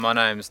My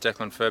name's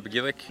Declan Furber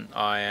Gillick.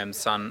 I am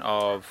son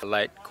of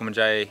late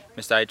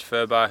Mr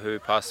H.Furber, who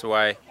passed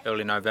away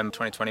early November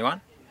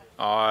 2021.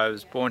 I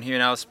was born here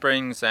in Alice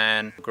Springs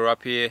and grew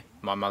up here.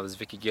 My mother's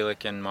Vicki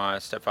Gillick and my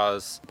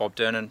stepfather's Bob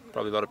Dernan.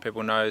 Probably a lot of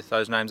people know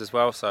those names as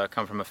well. So I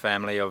come from a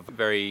family of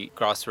very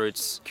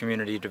grassroots,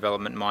 community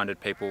development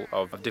minded people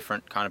of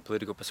different kind of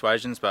political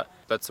persuasions, but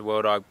that's the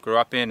world I grew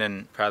up in,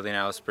 and proudly in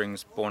Alice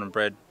Springs, born and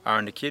bred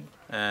Arrernte kid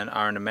and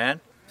Arrernte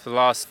man. For the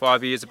last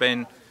 5 years I've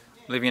been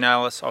living in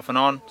Alice off and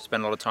on.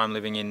 Spent a lot of time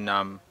living in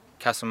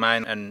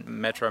Castlemaine and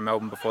Metro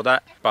Melbourne before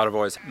that, but I've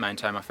always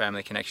maintained my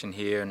family connection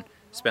here and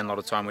spent a lot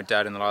of time with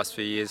Dad in the last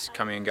few years,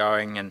 coming and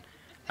going,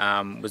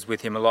 and was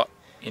with him a lot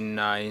in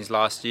his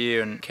last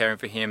year and caring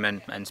for him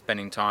and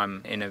spending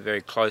time in a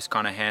very close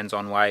kind of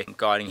hands-on way,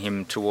 guiding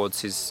him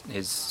towards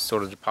his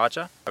sort of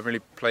departure. I'm really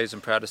pleased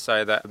and proud to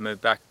say that I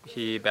moved back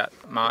here about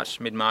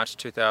mid-March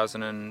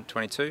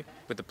 2022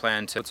 with the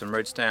plan to put some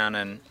roots down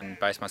and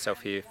base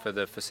myself here for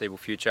the foreseeable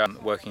future,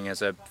 working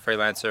as a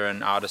freelancer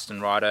and artist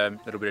and writer,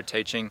 a little bit of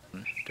teaching,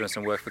 doing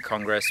some work for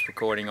Congress,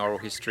 recording oral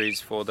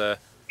histories for the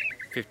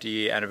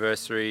 50-year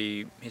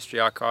anniversary history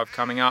archive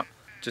coming up.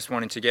 Just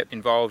wanting to get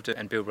involved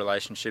and build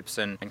relationships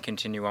and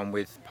continue on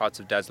with parts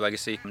of Dad's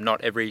legacy. Not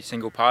every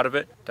single part of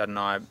it. Dad and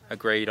I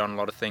agreed on a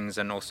lot of things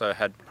and also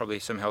had probably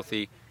some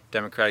healthy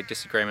democratic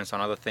disagreements on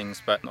other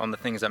things, but on the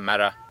things that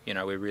matter, we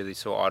really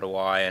saw eye to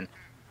eye, and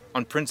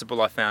on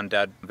principle I found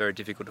Dad very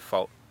difficult to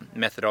fault.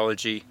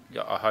 Methodology,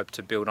 I hope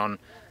to build on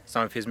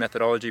some of his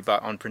methodology,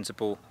 but on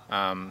principle,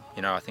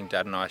 I think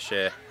Dad and I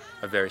share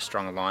a very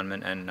strong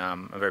alignment, and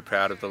I'm very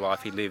proud of the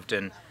life he lived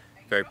and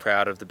very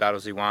proud of the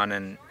battles he won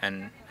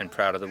and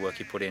proud of the work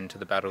he put into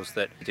the battles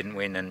that he didn't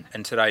win.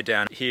 And today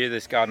down here,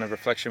 this Garden of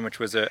Reflection, which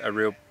was a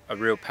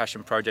real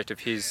passion project of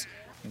his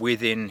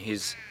within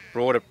his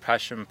broader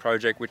passion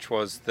project, which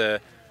was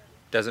the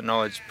Desert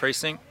Knowledge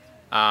Precinct.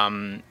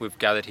 We've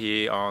gathered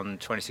here on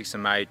 26th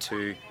of May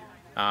to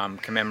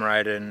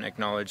commemorate and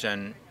acknowledge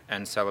and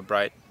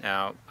celebrate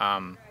our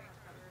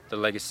the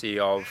legacy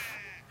of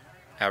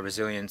our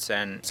resilience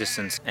and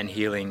resistance and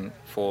healing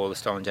for the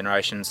stolen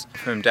generations,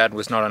 whom Dad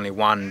was not only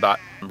one but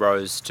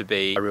rose to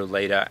be a real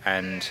leader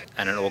and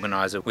an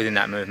organiser within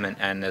that movement.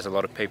 And there's a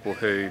lot of people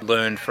who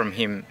learned from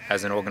him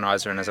as an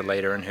organiser and as a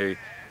leader, and who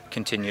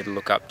continue to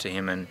look up to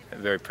him, and are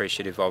very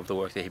appreciative of the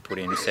work that he put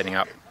in setting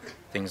up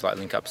things like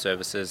Link Up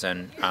Services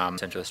and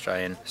Central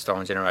Australian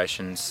Stolen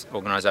Generations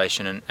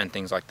organisation and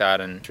things like that.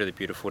 And it's really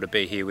beautiful to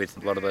be here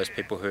with a lot of those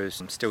people who are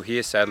still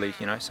here. Sadly,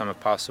 some have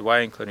passed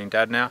away, including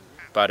Dad now.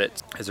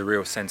 But there's a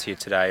real sense here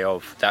today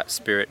of that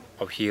spirit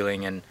of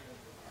healing,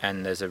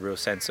 and there's a real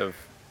sense of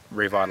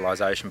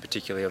revitalisation,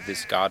 particularly of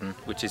this garden,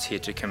 which is here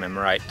to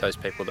commemorate those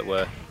people that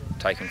were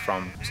taken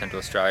from Central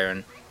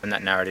Australia. And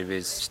that narrative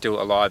is still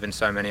alive in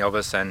so many of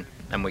us, and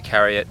we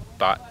carry it.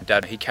 But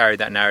Dad, he carried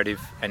that narrative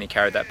and he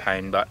carried that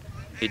pain, but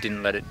he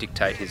didn't let it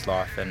dictate his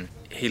life, and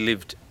he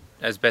lived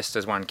as best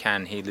as one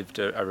can. He lived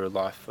a real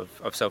life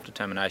of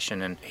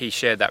self-determination, and he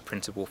shared that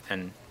principle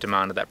and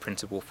demanded that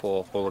principle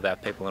for all of our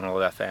people and all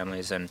of our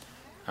families. And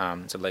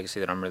it's a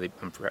legacy that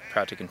I'm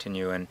proud to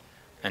continue and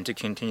to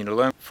continue to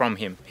learn from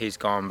him. He's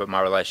gone, but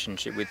my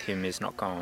relationship with him is not gone.